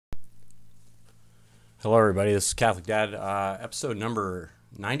Hello, everybody. This is Catholic Dad, episode number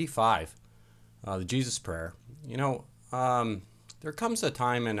 95, the Jesus Prayer. There comes a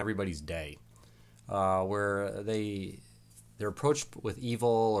time in everybody's day where they're approached with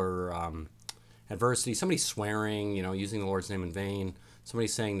evil or adversity. Somebody swearing, using the Lord's name in vain. Somebody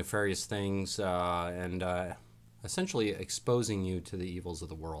saying nefarious things and essentially exposing you to the evils of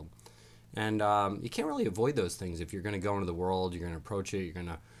the world. And you can't really avoid those things if you're going to go into the world, you're going to approach it, you're going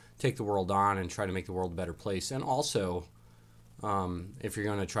to take the world on and try to make the world a better place. And also, if you're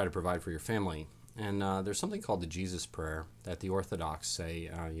going to try to provide for your family. And there's something called the Jesus Prayer that the Orthodox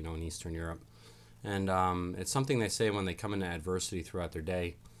say, in Eastern Europe. And it's something they say when they come into adversity throughout their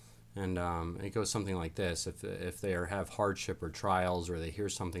day. And it goes something like this. If they have hardship or trials or they hear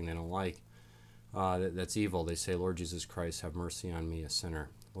something they don't like, that's evil, they say, Lord Jesus Christ, have mercy on me, a sinner.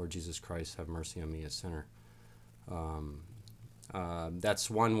 Lord Jesus Christ, have mercy on me, a sinner. That's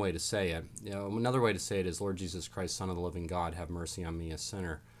one way to say it. Another way to say it is, Lord Jesus Christ, Son of the living God, have mercy on me, a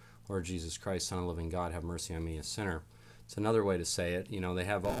sinner. Lord Jesus Christ, Son of the living God, have mercy on me, a sinner. It's another way to say it. They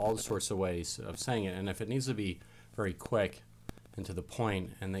have all sorts of ways of saying it. And if it needs to be very quick and to the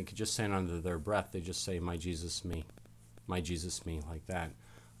point, and they could just say it under their breath, they just say, my Jesus, me, like that.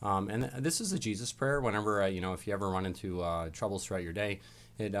 And this is a Jesus prayer. Whenever, if you ever run into troubles throughout your day,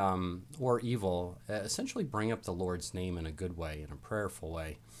 or evil, essentially bring up the Lord's name in a good way, in a prayerful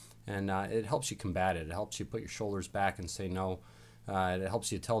way. And it helps you combat it. It helps you put your shoulders back and say no. It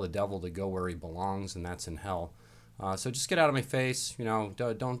helps you tell the devil to go where he belongs, and that's in hell. So just get out of my face.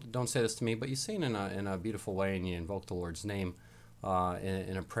 Don't say this to me, but you say it in a beautiful way, and you invoke the Lord's name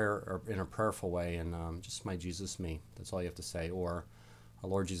in a prayer, or in a prayerful way, and just my Jesus, me. That's all you have to say. Or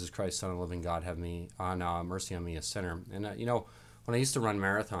Lord Jesus Christ, Son of the living God, have mercy on me, a sinner. And when I used to run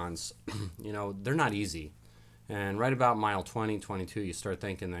marathons, they're not easy. And right about mile 20, 22, you start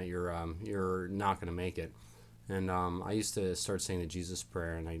thinking that you're not going to make it. And I used to start saying the Jesus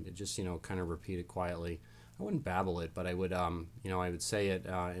prayer, and I just, kind of repeat it quietly. I wouldn't babble it, but I would, I would say it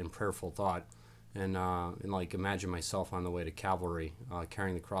in prayerful thought. And like imagine myself on the way to Calvary,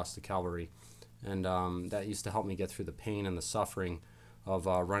 carrying the cross to Calvary. And that used to help me get through the pain and the suffering of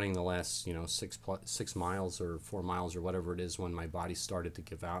running the last 6 miles or 4 miles or whatever it is, when my body started to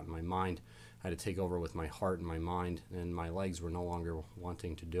give out and my mind had to take over with my heart and my mind, and my legs were no longer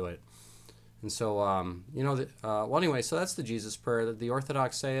wanting to do it. And so well, anyway, so that's the Jesus prayer. The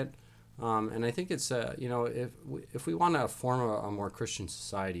Orthodox say it, and I think it's if we want to form a more Christian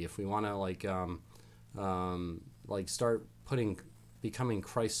society, if we want to start becoming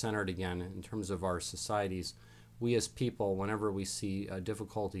Christ-centered again in terms of our societies, we as people, whenever we see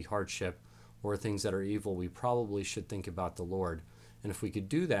difficulty, hardship, or things that are evil, we probably should think about the Lord. And if we could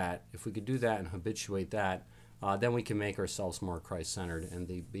do that, and habituate that, then we can make ourselves more Christ-centered and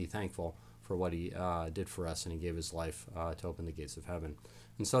be thankful for what He did for us, and He gave His life to open the gates of heaven.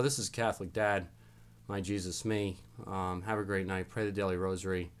 And so this is Catholic Dad, my Jesus, me. Have a great night. Pray the daily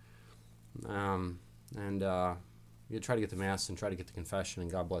rosary. And you try to get the Mass and try to get the confession,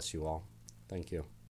 and God bless you all. Thank you.